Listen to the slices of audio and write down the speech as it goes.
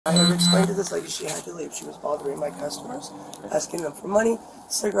I had explained to this lady she had to leave. She was bothering my customers, asking them for money,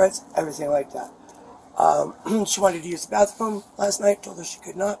 cigarettes, everything like that. She wanted to use the bathroom last night, told her she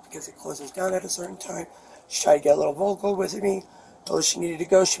could not because it closes down at a certain time. She tried to get a little vocal with me, told her she needed to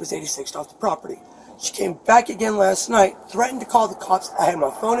go. She was 86th off the property. She came back again last night, threatened to call the cops. I had my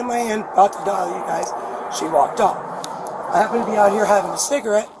phone in my hand, about to dial you guys. She walked off. I happened to be out here having a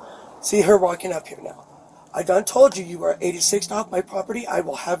cigarette, see her walking up here now. I done told you you are 86th off my property. I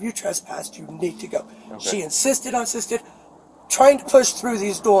will have you trespassed. You need to go. Okay. She insisted, trying to push through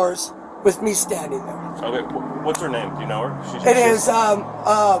these doors with me standing there. Okay, what's her name? Do you know her?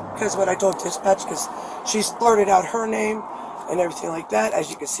 Because what I told dispatch, because she's blurted out her name and everything like that. As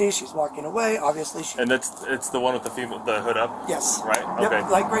you can see, she's walking away. Obviously, and it's the one with the hood up. Yes. Right. Yep. Okay.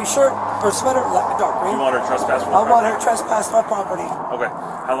 Light gray shirt or sweater, dark green. You want her trespassed? I want her trespassed my property. Okay.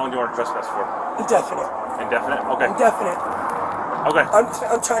 How long do you want her trespassed for? Indefinite. Indefinite? Okay. Indefinite. Okay.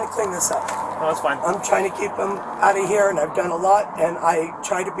 I'm trying to clean this up. No, that's fine. I'm trying to keep them out of here, and I've done a lot, and I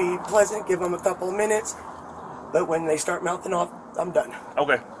try to be pleasant, give them a couple of minutes, but when they start mouthing off, I'm done.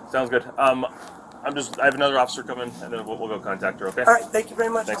 Okay. Sounds good. I have another officer coming, and then we'll go contact her, okay? All right. Thank you very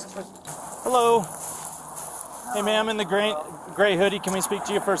much. Thanks. Hello. Hey, ma'am, in the gray hoodie, can we speak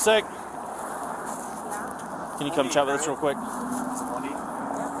to you for a sec? Can you come chat with us real quick?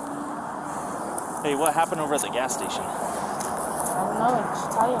 Hey, what happened over at the gas station? I don't know. What did she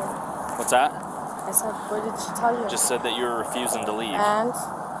tell you? What's that? I said, what did she tell you? Just said that you were refusing to leave. And?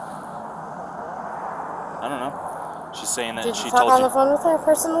 I don't know. She's saying that did she you told talk on the phone with her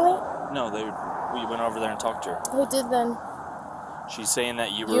personally? No, we went over there and talked to her. Who did then? She's saying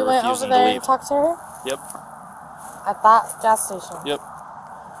that you were You went over refusing to there leave. and talked to her? Yep. At that gas station? Yep.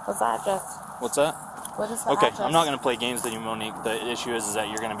 What's the address? What's that? What is the okay, address? I'm not going to play games with you, Monique. The issue is that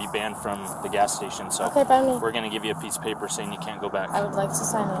you're going to be banned from the gas station. So okay, ban me. We're going to give you a piece of paper saying you can't go back. I would like to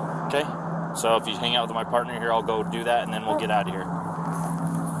sign it. Okay? So if you hang out with my partner here, I'll go do that, and then we'll get out of here.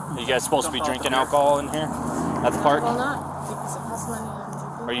 Are you guys supposed to be drinking alcohol in here at the park? Well, not, because it costs money.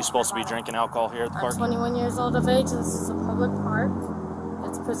 Are you supposed to be drinking alcohol here at the park? I'm 21 years old of age. This is a public park.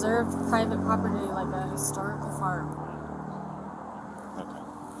 It's preserved private property, like a historical farm. Okay.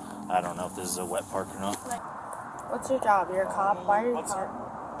 I don't know if this is a wet park or not. What's your job? You're a cop? Why are you a cop?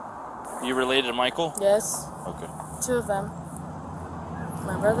 You related to Michael? Yes. Okay. 2 of them.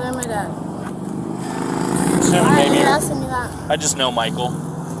 My brother and my dad. Assuming Why are maybe you asking me that? I just know Michael.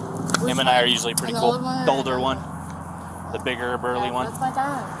 Him and I are usually pretty cool. The older one. The bigger, burly one. That's my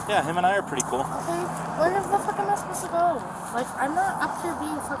dad. Yeah, him and I are pretty cool. Okay, where the fuck am I supposed to go? Like, I'm not up here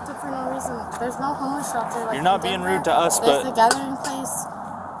being fucked up for no reason. There's no homeless shelter. Like, you're not being rude to us, there's but... the gathering place.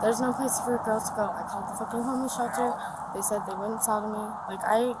 There's no place for girls to go. I called the fucking homeless shelter. They said they wouldn't sell to me. Like,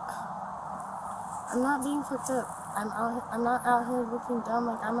 I'm not being fucked up. I'm not out here looking dumb.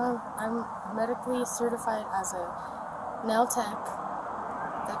 Like, I'm medically certified as a nail tech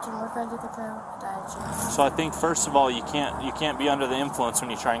that can work under the podiatrist. So I think first of all, you can't be under the influence when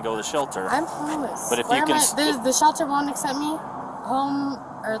you try and go to the shelter. I'm homeless. But if you can, the shelter won't accept me.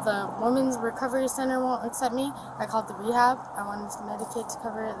 The women's recovery center won't accept me. I called the rehab. I wanted Medicaid to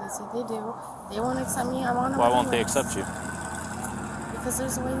cover it. They say they do. They won't accept me. I'm on a Why waiting won't they list. accept you? Because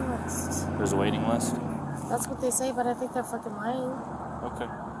there's a waiting list. There's a waiting list? That's what they say, but I think they're fucking lying. Okay.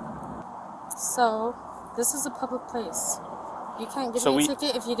 So, this is a public place. You can't give me a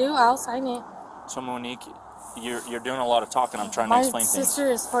ticket. If you do, I'll sign it. So Monique, you're doing a lot of talking. I'm trying to explain things. My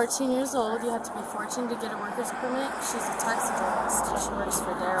sister is 14 years old. You have to be 14 to get a worker's permit. She's a taxidermist. She works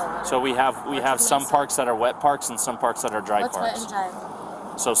for Daryl. So we have some parks that are wet parks and some parks that are dry What's parks. Wet and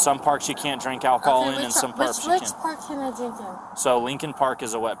dry? So some parks you can't drink alcohol in, and some parks you can. Which park can I drink in? So Lincoln Park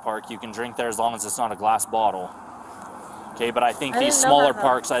is a wet park. You can drink there as long as it's not a glass bottle. Okay, but I think these smaller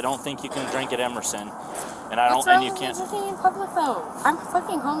parks, I don't think you can drink at Emerson. And you can't. Drinking in public though? I'm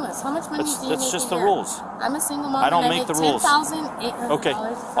fucking homeless. How much money do you make? That's just the rules. I'm a single mom. I don't make the rules. $10,800. Okay,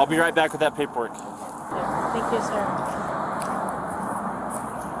 I'll be right back with that paperwork. Yeah, thank you, sir.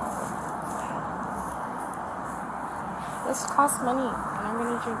 This costs money, and I'm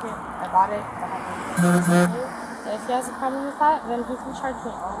gonna drink it. I bought it. I have money. And if he has a problem with that, then he can charge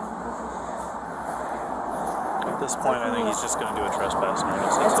me. At this point, I think he's just gonna do a trespass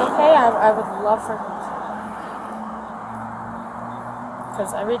notice. It's okay. I would love for him to.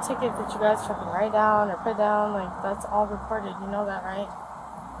 Because every ticket that you guys fucking write down or put down, like, that's all recorded. You know that, right?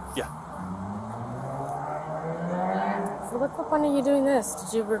 Yeah. So what the point are you doing this?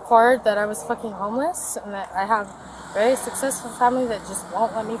 Did you record that I was fucking homeless and that I have a very successful family that just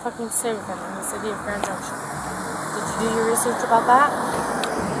won't let me fucking stay with them in the city of Grand Junction? Did you do your research about that?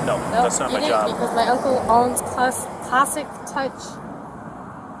 No, that's not my job. Because my uncle owns Classic Touch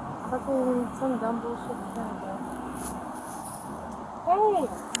fucking some dumb bullshit Canada. Hey!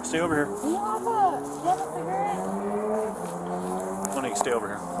 Stay over here. Do you have a cigarette? Monique, stay over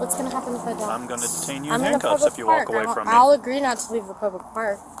here. What's gonna happen if I don't? I'm gonna detain you in I'm in a handcuffs public if you walk park. away from me. I'll agree not to leave the public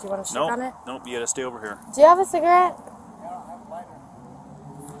park. Do you want to shake on it? Nope, you gotta stay over here. Do you have a cigarette?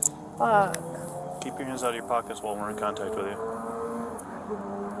 Fuck. Keep your hands out of your pockets while we're in contact with you.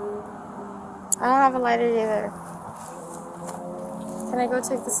 I don't have a lighter either. Can I go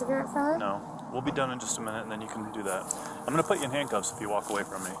take the cigarette from her? No. We'll be done in just a minute, and then you can do that. I'm gonna put you in handcuffs if you walk away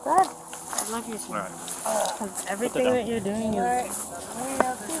from me. Good. I love you so All much. right. Because everything that you're doing is...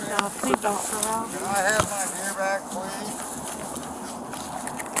 Please don't, for real. Can I have my beer back, please?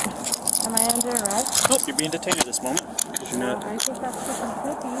 Am I under arrest? Nope, you're being detained at this moment. You're not. I think that's freaking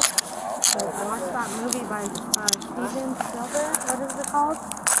creepy. But I watched that movie by Steven Spielberg. What is it called?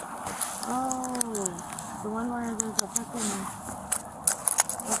 Oh, the one where there's a fucking...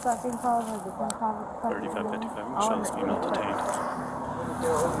 What's that thing called? Like the 3555. Michelle's female detained.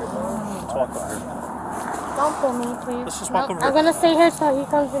 Let's walk over here. Don't pull me, please. Let's just walk over I'm here. gonna stay here till he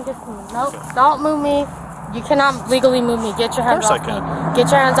comes and gets me. Nope, don't move me. You cannot legally move me. Get your hands Of off course I me. can.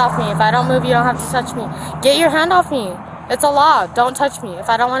 Get your hands off me. If I don't move, you don't have to touch me. Get your hand off me. It's a law. Don't touch me. If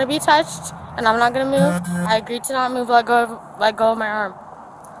I don't want to be touched and I'm not gonna move, I agree to not move. Let go of my arm.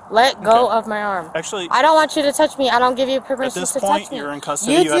 Let go of my arm. Actually, I don't want you to touch me. I don't give you permission this to point, touch me. you're in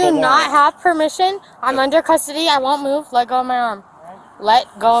custody. You You have a do not warrant. have permission. I'm under custody. I won't move. Let go of my arm. Let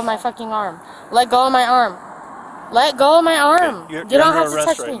go of my fucking arm. Let go of my arm. Let go of my arm. Okay, you're you don't under have to arrest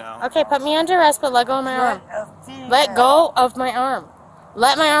touch right me. now. Okay, put me under arrest, but let go of my arm. Let go of my arm.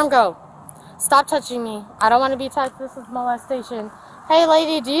 Let my arm go. Stop touching me. I don't want to be touched. This is molestation. Hey,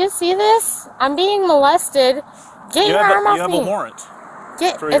 lady, do you see this? I'm being molested. Get your arm off You have me. a warrant.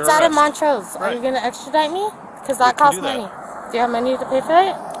 It's your out of arrest. Montrose. Are Right. you going to extradite me? Because We that can costs do that. money. Do you have money to pay for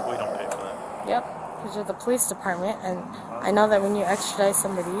it? We don't pay for that. Yep. Because you're the police department, and I know that when you extradite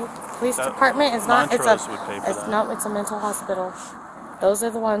somebody, the police That department is not. Montrose would pay for It's that. no. It's a mental hospital. Those are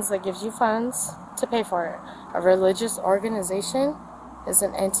the ones that gives you funds to pay for it. A religious organization is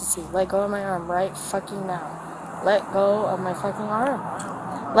an entity. Let go of my arm right fucking now. Let go of my fucking arm.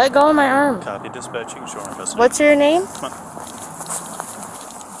 Let go of my arm. Copy dispatch. You can show her in custody. What's your name? Come on.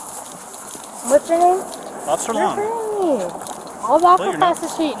 What's your name? Officer You're Long. free. I'll walk No, you're across not. the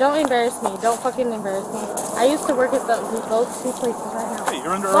street. Don't embarrass me. Don't fucking embarrass me. I used to work at those two places right now. Hey,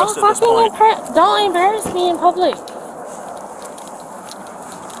 you're under Don't arrest at this fucking point. don't embarrass me in public.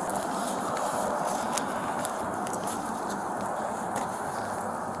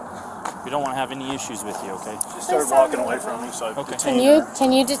 We don't want to have any issues with you, okay? She started walking away from me, so I Can detained you her.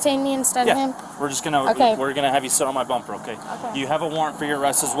 detain me instead of him? Yeah, we're just gonna Okay. we're gonna have you sit on my bumper, okay? Okay. You have a warrant for your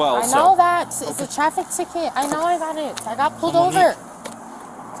arrest as well. I so know that. It's a traffic ticket. I know I got it. I got pulled Monique, over.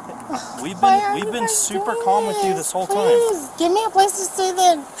 we've Why are been you guys super doing calm with you this whole time. Please, give me a place to stay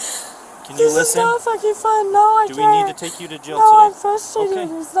then. Can you This is listen? not fucking fun. No, I Do can't. we need to take you to jail No, I'm today? frustrated.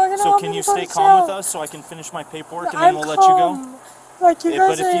 Okay. It's not gonna So help can me you to go stay to calm with jail. us so I can finish my paperwork and I'm then we'll let you go? calm. Like you guys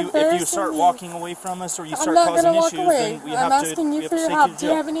But are if you embarrassing start me. walking away from us or you I'm start not causing gonna walk issues, away. then we I'm have to asking you for take your you help. to Do you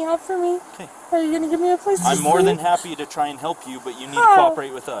jail. have any help for me? Okay. Are you gonna give me a place to I'm more sleep? than happy to try and help you, but you need to How?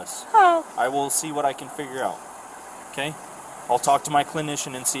 cooperate with us. How? I will see what I can figure out. Okay? I'll talk to my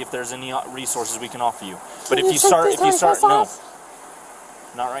clinician and see if there's any resources we can offer you. But Can if you start, take these handcuffs no, off?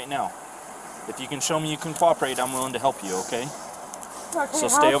 not right now. If you can show me you can cooperate, I'm willing to help you. Okay? Okay, So how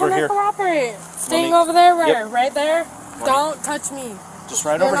stay over can I here. cooperate? Staying Monique. over there, where? Yep. Right there? Don't touch me. Just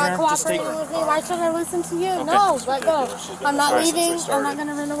right You're over not here. Just take. cooperating with me. Why should I listen to you? Okay. No, That's let go. I'm not Sorry, leaving. since we I'm not started.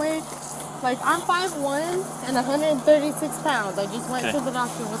 gonna run away. Like, I'm 5'1" and 136 pounds. I just went Okay. to the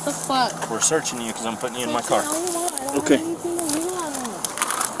doctor. What the fuck? We're searching you because I'm putting you in my Take car. it all you want. I don't Okay. have anything illegal on it.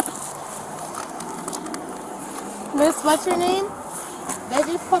 Miss, what's your name? They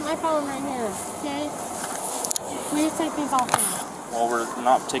just put my phone right here, okay? Please take these off me. Well, we're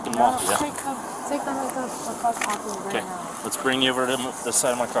not taking them off yet. Take the cuffs off me right Okay. now. Let's bring you over to the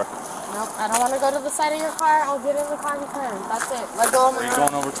side of my car. Nope, I don't want to go to the side of your car. I'll get in the car and turn. That's it. Let go of Are my you arm.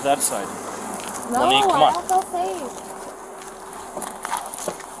 going over to that side? No, Monique, come I on. don't feel safe.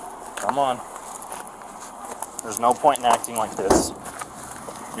 Come on. There's no point in acting like this.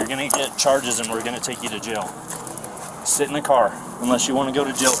 You're gonna get charges and we're gonna take you to jail. Sit in the car, unless you want to go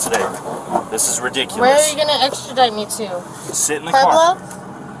to jail today. This is ridiculous. Where are you going to extradite me to? Sit in the Pueblo? car.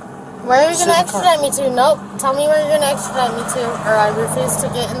 Where are you Sit going to in the car. extradite me to? Nope. Tell me where you're going to extradite me to, or I refuse to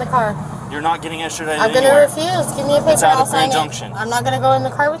get in the car. You're not getting extradited I'm going to anywhere. refuse. Give me a paper. It's out I'll of sign pre-injunction. it. I'm not going to go in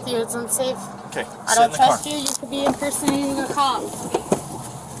the car with you. It's unsafe. Okay, I sit don't in the car. trust you. You could be impersonating a cop.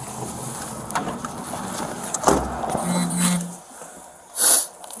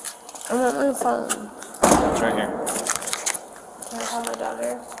 I want my phone. It's right here. Can I call my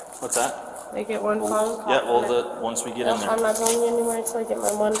daughter? What's that? I get one phone call. Yeah, well, once we get in there. I'm not going anywhere until I get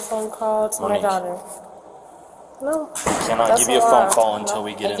my one phone call to Monique. my daughter. No. Cannot That's give you a lot. phone call until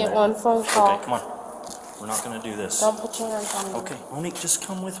we get I in get there. one phone call. Okay, come on. We're not going to do this. Don't put your hands on me. Okay, Monique, just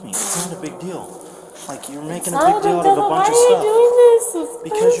come with me. It's not a big deal. Like, you're making a Not big deal out of a bunch of Why stuff. are you doing this? It's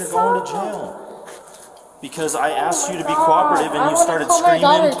Because you're stop. going to jail. Because I asked you to be cooperative and you started call my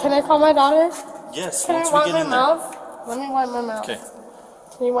daughter. screaming. Can I call my daughter? Yes, Can once I we wipe get my in there. mouth? Let me wipe my mouth. Okay.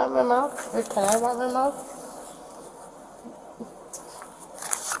 Can you wipe my mouth? Or can I wipe my mouth?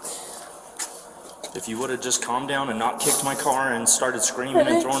 If you would have just calmed down and not kicked my car and started screaming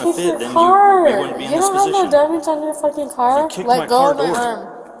and throwing a fit, then we wouldn't be in this You don't have position. no damage on your fucking car? You kicked Let my go car of my door.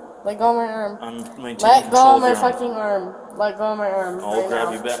 arm. Let go of my arm. I'm maintaining Let control go of of my your arm. fucking arm. Let go of my arm. I'll right grab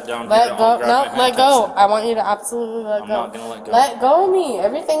now. you back down Let here. go. I'll grab No, my let handcuffs. go. I want you to absolutely let I'm go. not gonna let go. Let go of me.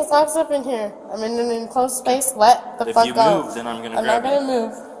 Everything's locked up in here. I'm in an enclosed space. Let the If fuck you go. move, then I'm gonna I'm grab not you. gonna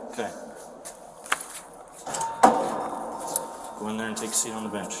move. Okay. Go in there and take a seat on the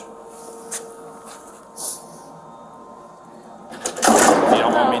bench. If you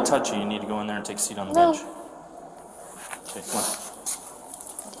don't want me to touch you, you need to go in there and take a seat on the No. bench. Okay, come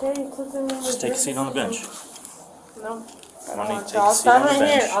on. Okay, you put them in Just take a seat on the bench. No. I Money, don't want take to. a I'll seat start on the right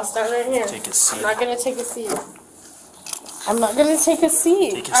bench. here. I'll start right here. Take a seat. I'm not gonna take a seat. I'm not gonna take a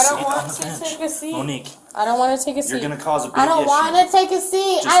seat. Take a I seat don't on want the to bench. take a seat. Monique, I don't want to take a seat. you're gonna cause a big I don't issue. want to take a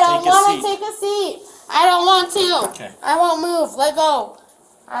seat. Just I don't take a want seat. to take a seat. I don't want to. Okay. I won't move. Let go.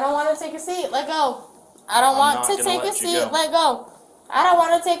 I don't want to take a seat. Let go. I don't I'm want not to gonna take a let you seat. go. Let go. I don't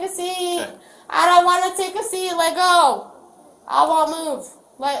want to take a seat. Okay. I don't want to take a seat. Let go. I won't move.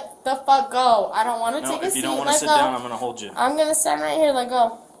 Let the fuck go. I don't want to No, take a if seat. you don't want to Let sit go. down, I'm gonna hold you. I'm gonna stand right here. Let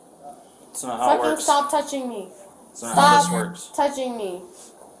go. That's not how it Fucking works. stop touching me. That's not how this Stop works. touching me.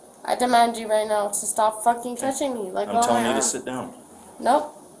 I demand you right now to stop fucking touching me. Let go I'm of telling my you to arm. sit down.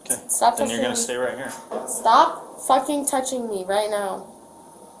 Nope. Okay. Stop Then touching you're gonna me. stay right here. Stop fucking touching me right now.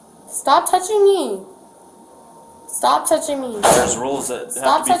 Stop touching me. Stop touching me. There's rules that have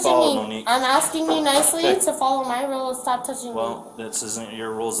Stop to be touching followed, me. Monique. I'm asking you nicely Okay. to follow my rules. Stop touching me. Well, this isn't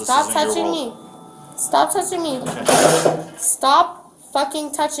your rules. This Stop isn't your touching world. me. Stop touching me. Okay. Stop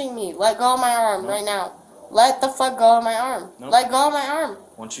fucking touching me. Let go of my arm right now. Let the fuck go of my arm. Nope. Let go of my arm.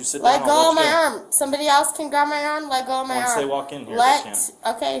 Once you sit Let down, go I'll of let my you go. arm. Somebody else can grab my arm. Let go of my Once arm. they walk in here, they can.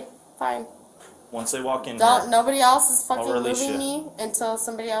 Okay, fine. Once they walk in Don't. here, Nobody else is fucking release moving you. me until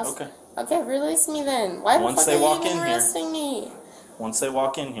somebody else. Okay. Okay, release me then. Why the Once fuck they are you walk even in here- arresting me? once they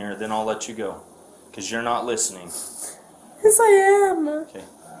walk in here, then I'll let you go. Because you're not listening. Yes, I am. Okay.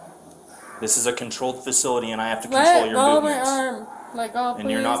 This is a controlled facility and I have to control Let your go of my movements. arm. Let go, please.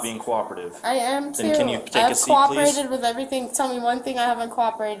 And you're not being cooperative. I am too. Then can you take I've a seat, cooperated please? with everything. Tell me one thing I haven't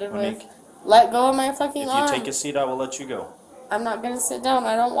cooperated with. Monique, Let go of my fucking if you arm. take a seat, I will let you go. I'm not gonna sit down.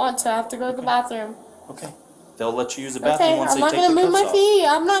 I don't want to. I have to go to the bathroom. Okay. They'll let you use the bathroom Okay, once I'm they not take gonna the move cuffs my off. feet.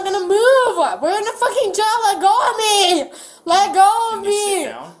 I'm not gonna move. We're in a fucking jail. Let go of me. Let go of Can you me.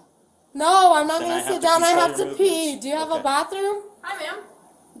 sit down? No, I'm not Then I gonna have sit to down. I control have your to pee. movements. Do you have a Okay. bathroom? Hi, ma'am.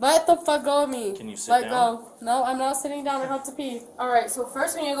 Let the fuck go of me. Can you sit Let down? go. No, I'm not sitting down. I have to pee. Alright, so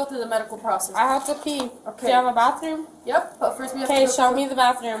first we need to go through the medical process. I have to pee. Okay. Do you have a bathroom? Yep, but first we have Okay, to show me the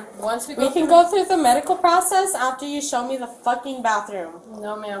bathroom. Once we go We can through- go through the medical process after you show me the fucking bathroom.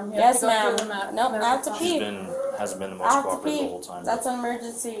 No, ma'am. You have Yes, to go ma'am. through the Nope, I medical have to process. pee. Hasn't been the I most have to cooperative the pee. whole time. That's an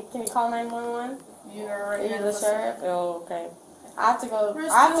emergency. Can you call 911? You are right Are here. you the sheriff? Oh, okay. I have to go.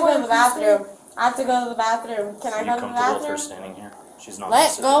 First, I have to you go to want the to bathroom. I have to go to the bathroom. Can I Are you go to the comfortable with her bathroom? standing here? She's not gonna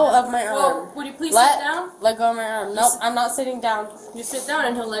Let sit go down. of my Well, arm. would you please Let sit down? let go of my arm. Nope, I'm not sitting down. You sit down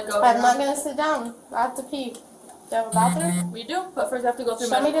and he'll let go. I'm not gonna sit down. I have to pee. Do you have a bathroom? We do, but first we have to go through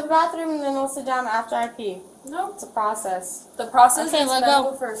Show me medical. to the bathroom and then I'll sit down after I pee. No, It's a process. the process Okay, is let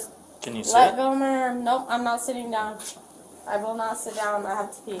medical go. first. Can you Let sit? go of my arm. Nope, I'm not sitting down. I will not sit down. I have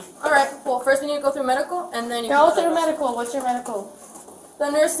to pee. Alright, well first we need to go through medical and then you Go can through let go. medical. What's your medical?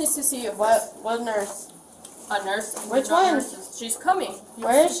 The nurse needs to see you. What nurse? A nurse? Which Not one? nurses. She's coming. You'll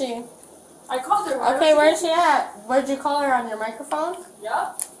Where is see. she? I called her. Okay, where is she at? Where'd you call her on your microphone?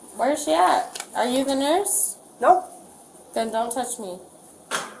 Yeah. Where is she at? Are you the nurse? Nope. Then don't touch me.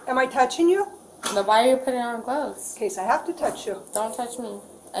 Am I touching you? Then why are you putting on gloves? In case I have to touch you. Don't touch me.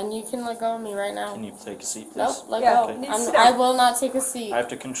 And you can let go of me right now. Can you take a seat, please? Nope, let Yeah, go. you need to sit I down. will not take a seat. I have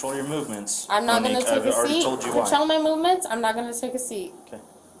to control your movements. I'm not going Monique, to take I've a already seat. told you Control why. my movements. I'm not going to take a seat. Okay.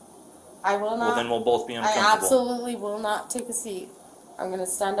 I will not. Well, then we'll both be I uncomfortable. absolutely will not take a seat. I'm going to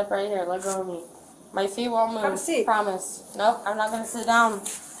stand up right here. Let go of me. My feet won't move. Have a seat. Promise. Nope, I'm not going to sit down.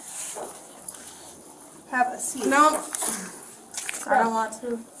 Have a seat. Nope. I don't want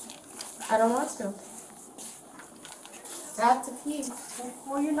to. I don't want to. I have to pee.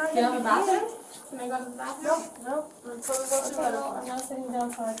 Well, you're not Do you have a gonna be bathroom? Can I go to the bathroom? No. Until we go to the other I'm not sitting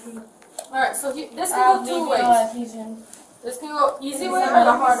down so I pee. Alright, so this I can have go two labial ways. adhesion. This can go easy Is way or that the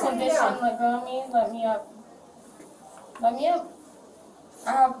a hard way. condition? Let go of me. Let me up. Let me up.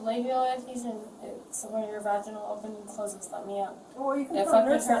 I have labial adhesion. It's when your vaginal opening closes. Let me up. Well, you can It put a fucking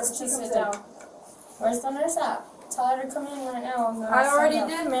nurse hurts out to when she sit comes in. down. Where's the nurse at? Tell her to come in right now. I'm gonna I stand already up.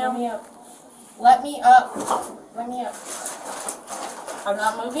 did, Let ma'am. me up. Let me up. Let me up. I'm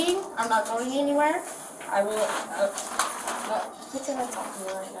not moving. I'm not going anywhere. I will. Put your hands off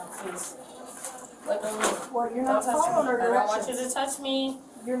me right now, please. Let go of me. Well, you're Don't not touch me. following our I don't want you directions. to touch me.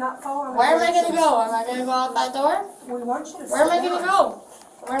 You're not following our Where am I directions. gonna go? Am I gonna go out that door? We want you to Where am I sit gonna down. go?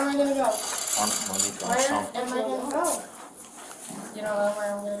 Where am I gonna go? Monique, Where am I gonna go? You don't know where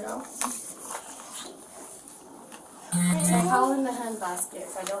I'm gonna go? So how in the handbasket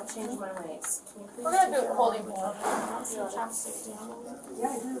if I don't change my ways? Can you please We're gonna take do your holding hand? pattern. I want some chapstick. Do you have one?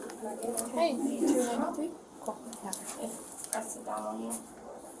 Yeah, I do. Hey, 293? Cool. If I sit down on you.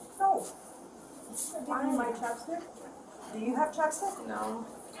 No. I need my chapstick. Do you have chapstick? No.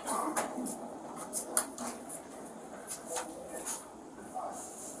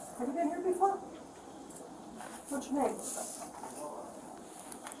 Have you been here before? What's your name?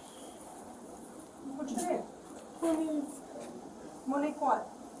 What's your name? Monique what?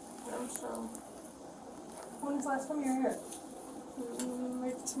 I'm sure. When was the last time you were here?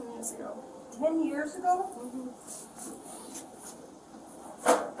 Like 2 years ago. 10 years ago?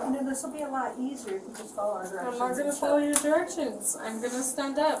 You know, this will be a lot easier if you just follow our directions. I'm not gonna follow your directions. I'm gonna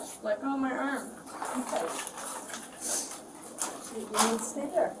stand up. Let go of my arm. Okay. You need to stay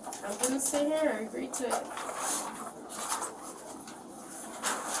there. I'm gonna stay here. I agreed to it.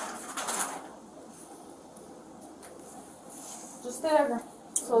 Just stay there.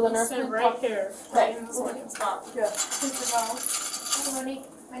 So the nurse Stay can right talk. here. Okay. Right in this fucking spot. Good. Hi, Monique.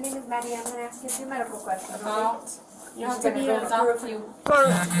 My name is Maddie. I'm going to ask you a few medical questions. okay? About. You have She's to gonna be go a through a doctor. few.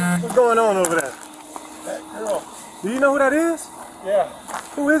 What's going on over there? That girl. Do you know who that is? Yeah.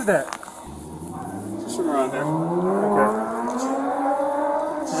 Who is that? She's from around here. Okay.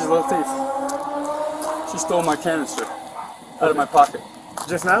 She's a little thief. She stole my canister out of my pocket.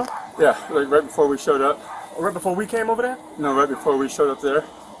 Just now? Yeah, like right before we showed up. Right before we came over there? No, right before we showed up there.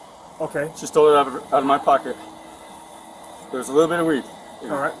 Okay. She stole it out of my pocket. There was a little bit of weed. You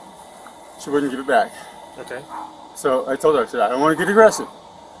know. All right. She wouldn't give it back. Okay. So I told her, I said, I don't want to get aggressive.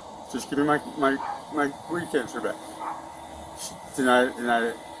 Just give me my weed canister back. She denied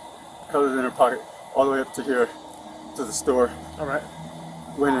it. Held it in her pocket all the way up to here, to the store. All right.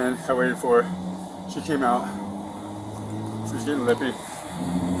 Went in, I waited for her. She came out. She was getting lippy.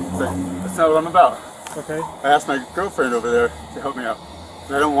 But that's not what I'm about. Okay. I asked my girlfriend over there to help me out.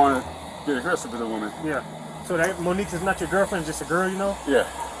 I don't want to get aggressive with a woman. Yeah. So that Monique is not your girlfriend, just a girl, you know? Yeah.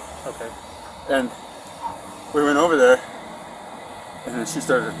 Okay. And we went over there, and then she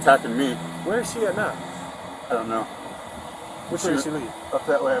started attacking me. Where is she at now? I don't know. Which way did she leave? Up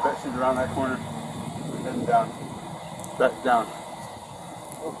that way. I bet she's around that corner. Heading down. Back down.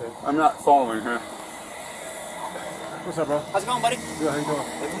 Okay. I'm not following her. What's up, bro? How's it going, buddy? Good, how you doing?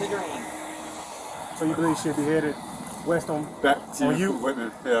 Living the dream. So you believe she'll be headed west on... Back to On you?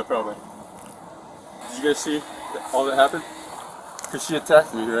 Whitman. Yeah, probably. Did you guys see all that happened? Because she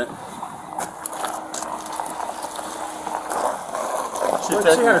attacked me, right? She Well,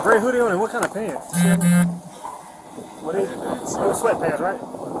 attacked she had a me. gray hoodie on and what kind of pants? What is it? Sweatpants, right?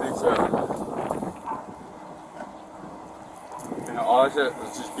 I think so. And all I said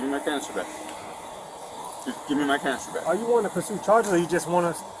was just give me my canister back. Just give me my canister back. Are you wanting to pursue charges or you just want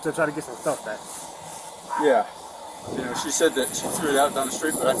us to try to get some stuff back? Yeah. You know, she said that she threw it out down the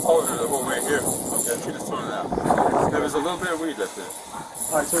street, but I followed her the whole way here. Okay, she just threw it out. There was a little bit of weed left in it.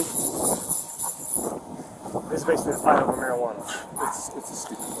 Alright, so this is basically a fight over marijuana. It's a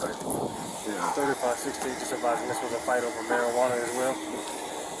stupid fight. Yeah. 3516, just advising this was a fight over marijuana as well.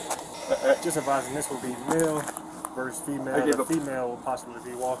 Just advising this will be male versus female. I gave The up. female will possibly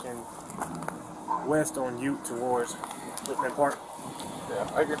be walking west on Ute towards Whitman Park. Yeah,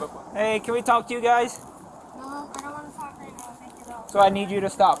 I gave up. Hey, can we talk to you guys? No, I don't want to talk right now. Thank you, though. So I need you to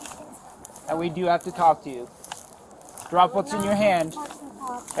stop. And we do have to talk to you. Drop what's in your hand.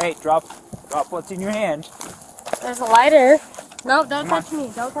 Hey, drop what's in your hand. There's a lighter. No, don't touch me.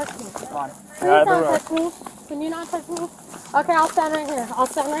 Don't touch me. Come on. Please Get out of the don't road. touch me. Can you not touch me? Okay, I'll stand right here. I'll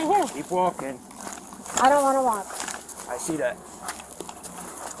stand right here. Keep walking. I don't want to walk. I see that.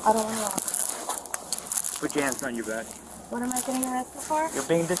 I don't want to walk. Put your hands on your back. What am I getting arrested for? You're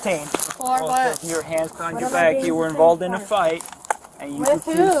being detained. For what? Your hands on What your am I back. being You were detained involved in a for? fight. And you With refused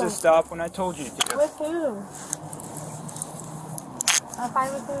who? to stop when I told you to. With who? I'll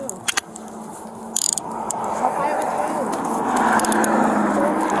fight with who? I'll fight with who?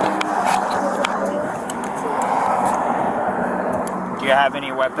 Do you have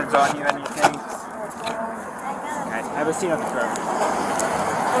any weapons on you, anything? Okay, have a seat on the curb.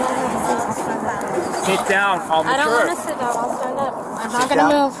 Sit down on the I don't curb. want to sit down. I'll stand up. I'm not Sit going to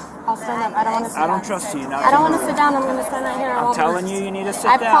down. move. I'll stand up. I don't want to sit I down. don't trust you. I don't want to sit down. I'm going to stand right here. I I'm won't telling move. you, you need to sit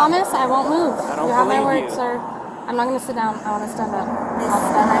I down. promise I won't move. I don't You have my believe word, you. sir. I'm not going to sit down. I want to stand up. I'll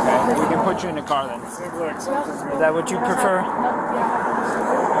stand right Okay, here. we can put you in the car then. Is that what you prefer?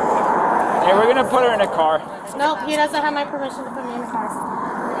 Hey, we're gonna put her in a car. Nope, he doesn't have my permission to put me in a car.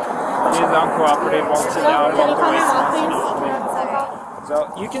 She's uncooperative, won't sit down. Can you call me out, please? So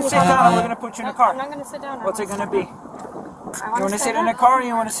you can sit down. We're gonna put you in a car. I'm not going to sit down. What's it gonna be? I You want to sit in a car or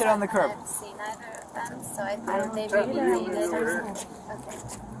you want to sit on the curb? I've seen neither of them, so I thought they were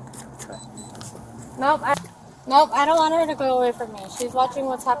Nope, I don't want her to go away from me. She's watching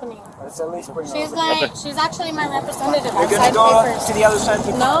what's happening. Let's at least bring her She's over. she's actually my representative. You're I've gonna signed go papers. to the other side of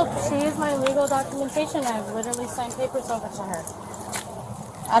the car. Nope, she is my legal documentation. I've literally signed papers over to her.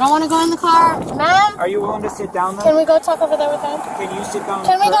 I don't want to go in the car. Ma'am? Are you willing to sit down then? Can we go talk over there with them? Can you sit down?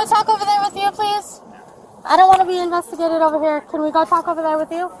 Can we go talk over there with you, please? I don't want to be investigated over here. Can we go talk over there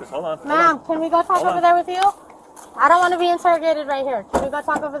with you? Just hold on. Ma'am, can we go talk over there with you? I don't want to be interrogated right here. Can we go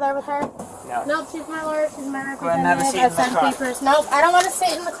talk over there with her? No. Nope, she's my lawyer. She's my Go ahead and have a seat representative. in I the signed car. papers. Nope, I don't want to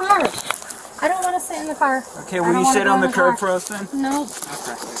sit in the car. I don't want to sit in the car. Okay, I will don't you wanna sit go on in the the curb car. for us then? Nope.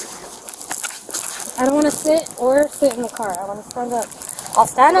 Okay. I don't want to sit or sit in the car. I want to stand up. I'll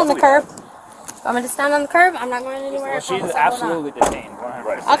stand on the curb. I'm going to stand on the curb. I'm not going anywhere. Well, I she's promise I will not. absolutely detained.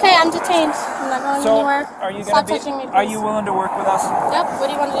 100%. Okay, I'm detained. I'm not going So, anywhere. are you Stop gonna touching me, be? please. Are you willing to work with us? Yep. What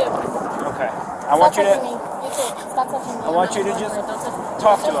do you want to do? Okay. I Stop want you touching me. to You too. Stop touching me. I want you to just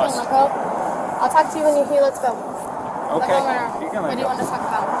talk to us. I'll talk to you when you're here. Let's go. Okay. You can What let do you want go. to talk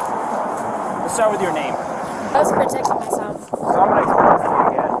about? Let's start with your name. I was protecting myself. So I'm gonna explain this to you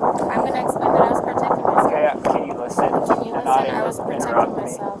again. I'm going to explain that I was protecting myself. Okay. Can you listen? Can you And not listen? I was protecting interrupt me.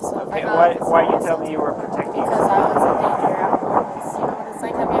 myself. So if I Okay. got Why you tell me you were protecting because yourself? I was in danger. I'm homeless. You know what it's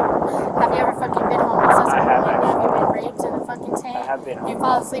like? Have you ever fucking been homeless? That's I what have, I'm like. Have you actually. been raped in a fucking tent? I have been You homeless.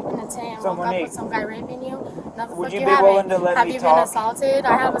 fall asleep in a tent and So, woke up Monique, with some guy raping you? No, the would fuck you be willing to let have me you talk? been assaulted?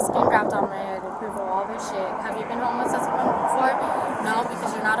 I have a skin graft on my head to prove all this shit. Have you been homeless as a woman before? No,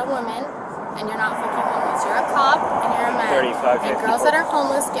 because you're not a woman and you're not fucking homeless. You're a cop and you're a man. 35, and 50 girls that are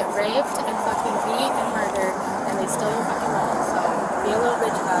homeless get raped and fucking beat and murdered and they steal your fucking money. So be a little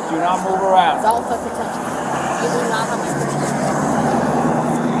bitch about it. Do not move around. Don't fucking touch me. You do not have my permission.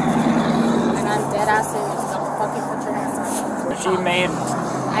 And I'm dead ass serious. Don't fucking put your hands on me. She made.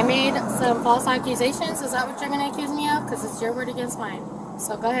 I made some false accusations. Is that what you're gonna accuse me of? Because it's your word against mine.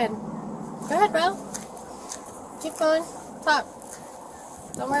 So go ahead. Go ahead, bro. Keep going. Talk.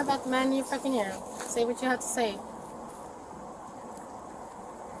 Don't worry about the man in your fucking ear. Say what you have to say.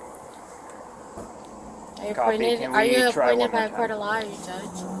 Are you Copy. appointed? Can Are we you try appointed one by a more court time? of law? Or are you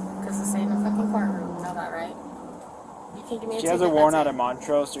judge? Because this ain't a fucking courtroom. You know that, right? You can give me a She has a ticket, warrant that's out it. of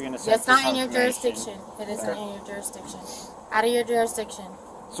Montrose. You're gonna send It's for not in your confirmation. jurisdiction. It isn't in your jurisdiction. Out of your jurisdiction.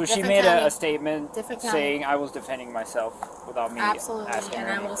 So she Different made county. a statement Different county. saying I was defending myself without me Absolutely, asking and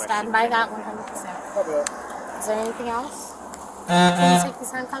her I any will questions. stand by that 100%. Is there anything else? Can you take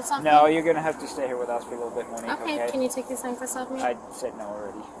these handcuffs off No, me? you're gonna have to stay here with us for a little bit, Monique. Okay, can you take these handcuffs off me? I said no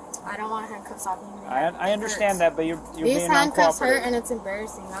already. I don't want handcuffs off me. I understand that, but you're These being handcuffs hurt uncooperative. and it's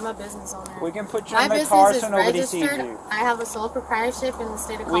embarrassing. I'm a business owner. We can put you My in the business car is so nobody sees registered. you. I have a sole proprietorship in the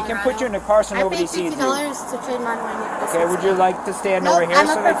state of We Colorado. can put you in the car so nobody I sees paid you. $50 to trademark my new business. Okay, would you like to stand Nope, over here I'm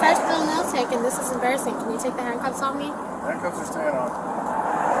so a they can? professional nail tech and this is embarrassing. Can you take the handcuffs off me? Handcuffs are staying on.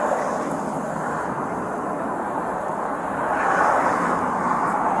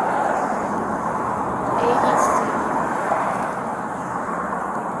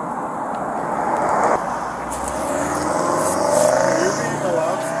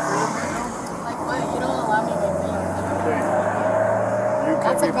 Like what? You don't allow me to be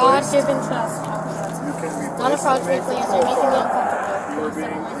That's a God-given trust. You can be Don't approach me, please. You're making me uncomfortable. You are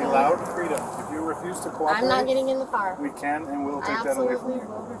being allowed freedom. If you refuse to cooperate, I'm not getting in the car. we can and will I take that away absolutely from you.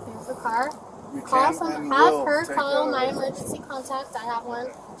 will refuse the car. You Call can some, and have will her take call that my away. emergency contact. I have one.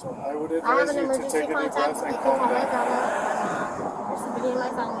 So I would I have advise an you to emergency take a deep contact. breath You and can calm call my down. grandma. There's somebody in my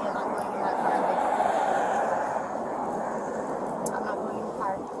family. I'm not going in that car. I'm not going in the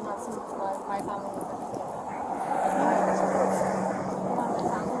car. I'm not so much blood. My family member can get me. My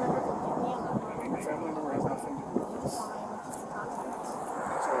family member can get me. I'm not going in Your family member has nothing to do with the this. car. Emergency contact.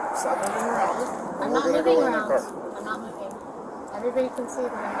 So stop moving around. I'm and not we're gonna moving go in the around. car. I'm not moving. And Everybody can see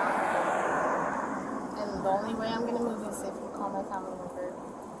that I'm not moving. And the only way I'm gonna move is if you call my family member.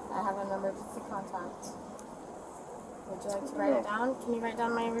 I have an emergency contact. Would you like to write it down? Can you write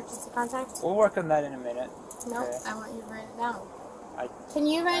down my emergency contact? We'll work on that in a minute. No, Okay. I want you to write it down. I Can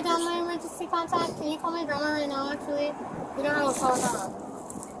you write down my emergency contact? Can you call my grandma right now, actually? We don't have a phone now.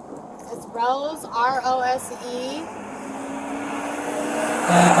 It's Rose, R-O-S-E.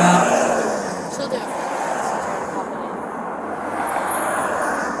 She'll do it.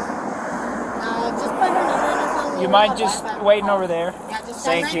 Just put her number in her phone. You mind just waiting over there? Yeah, just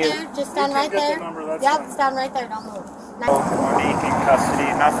stand Thank right you. there. Just stand right there. Yep, stand right there. Don't move. Monique in custody,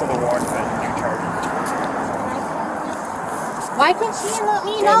 not for the warrant, but new charges. Why can't she and not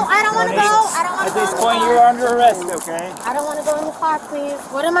me? No, I don't want to go. I don't want At to go. this point, you're under arrest, okay? I don't want to go in the car, please.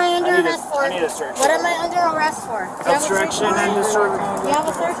 What am I under arrest for? I need a search. What am I under arrest for? Obstruction and disorder. Do you have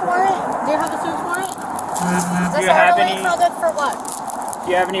a search warrant? Do you have a search warrant? Do you have any? For what?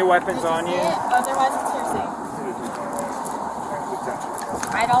 Do you have any weapons on you? Otherwise, it's hearsay.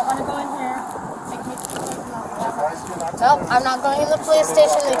 I don't want to go in here. Take me to the police. Nope, I'm not going in the police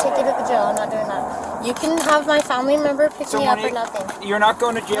station. They take you to the jail. I'm not doing that. You can have my family member pick me up or nothing. You're not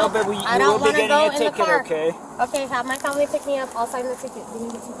going to jail, but you will be getting a ticket, okay? Okay, have my family pick me up. I'll sign the ticket. Give me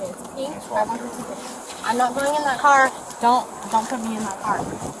the ticket. It's pink. I want the ticket. I'm not going in that car. Don't put me in that car.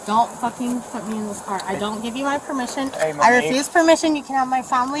 Don't fucking put me in this car. I don't give you my permission. Hey, I refuse permission. You can have my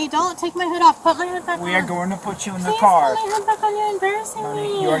family. Don't take my hood off. Put my hood back on. We are going to put you in the Please car. put my hood back on. You're embarrassing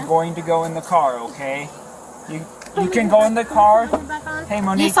me. You are going to go in the car, okay? You can go in the car. Hey,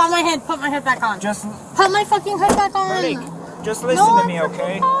 Monique. You saw my head. Put my hood back on. Just put my fucking hood back on. Monique, just listen to me,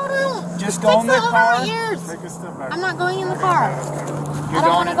 okay? Just go in the car. I'm not going in the car. You're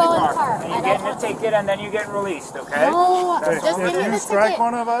going in the car. And you're getting a ticket, and then you get released, okay? No, just give me the If you strike ticket.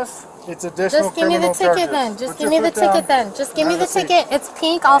 one of us, it's additional Just give me the criminal ticket charges. then. Just Put give your me the foot down. ticket then. Just give me Have the a seat. ticket. It's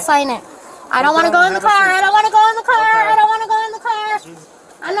pink. I'll sign it. I don't want to down go and in the have a car. seat. I don't want to go in the car. I don't want to go in the car.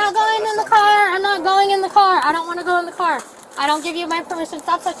 I'm not going in the car. I'm not going in the car. I don't want to go in the car. I don't give you my permission.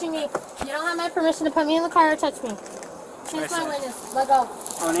 Stop touching me. You don't have my permission to put me in the car or touch me. Here's my witness. Let go.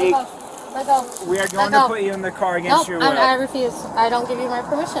 Monique, Let go. we are going to put you in the car against your will. I refuse. I don't give you my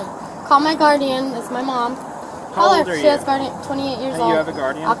permission. Call my guardian. It's my mom. How Call old her. are She you? has guardian. 28 years And old. you have a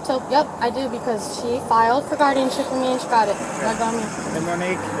guardian? October. Yep, I do because she filed for guardianship for me and she got it. Let go of me. And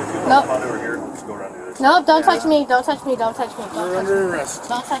Monique, Nope. Over here. Let's go around and do this. Nope, don't touch me. Don't touch me. Don't touch me. Don't You're touch under me. arrest.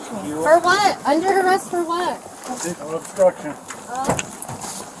 Don't touch me. For what? Under arrest for what? Obstruction.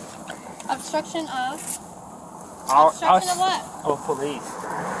 Obstruction of? I'll Obstruction of what? Oh, police.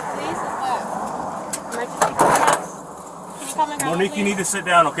 Police is what? Emergency contacts? Can you call my grandma, Monique, you please? need to sit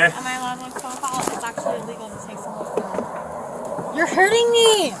down, okay? Am I allowed one phone call? It's actually illegal to take someone's phone. You're hurting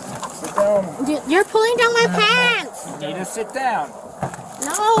me! Sit down. You're pulling down my pants! You need to sit down.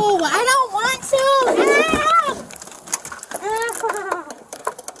 No, I don't want to!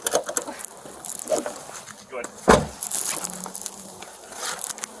 Good.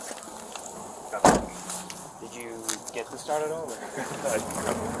 Did you get this started over?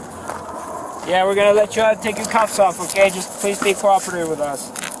 Yeah, we're gonna let you take your cuffs off, okay? Just please be cooperative with us.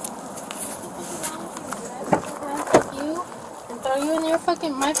 You and throw you in your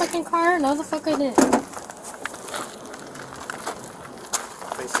my fucking car? No, the fuck I didn't.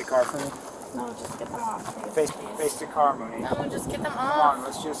 Face the car for me. No, just get them off. Face the car, Monique. No, just get them Come off. on,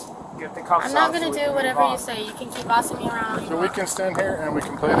 let's just get the cuffs off. I'm not so gonna we do can whatever move you on. say. You can keep bossing me around. So we can stand here and we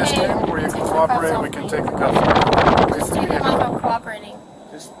can play this Okay, game, or you take can your cooperate, cuffs we off can me. take the cuffs off. Just treat them like I'm cooperating.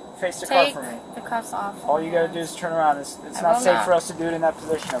 Just face the car Take for me. the cuffs off. All you gotta do is turn around. It's I not will safe not. for us to do it in that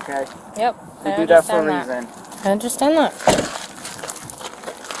position, okay? Yep. We I do that for a understand reason. I understand that.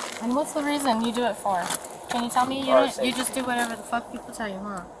 And what's the reason you do it for? Can you tell me Car you safety. just do whatever the fuck people tell you,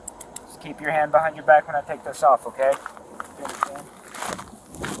 huh? Just keep your hand behind your back when I take this off, okay? You understand?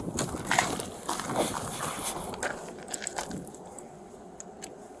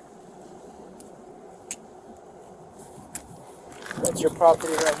 That's your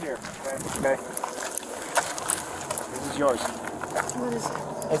property right here, okay? This is yours. What is it?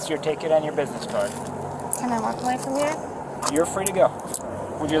 It's your ticket and your business card. Can I walk away from here? You're free to go.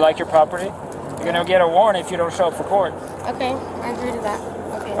 Would you like your property? You're gonna get a warrant if you don't show up for court. Okay, I agree to that.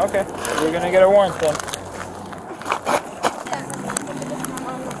 Okay. Okay, you're gonna get a warrant then.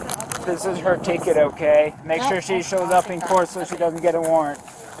 This is her ticket, okay? Make sure she shows up in court so she doesn't get a warrant.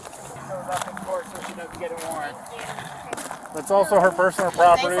 Shows up in court so she doesn't get a warrant. It's also her personal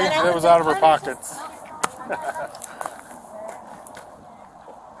property. It was out of her pockets.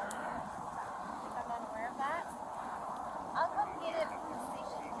 I'll come get it from the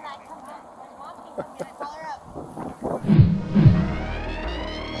station. Can I come back? I'm walking.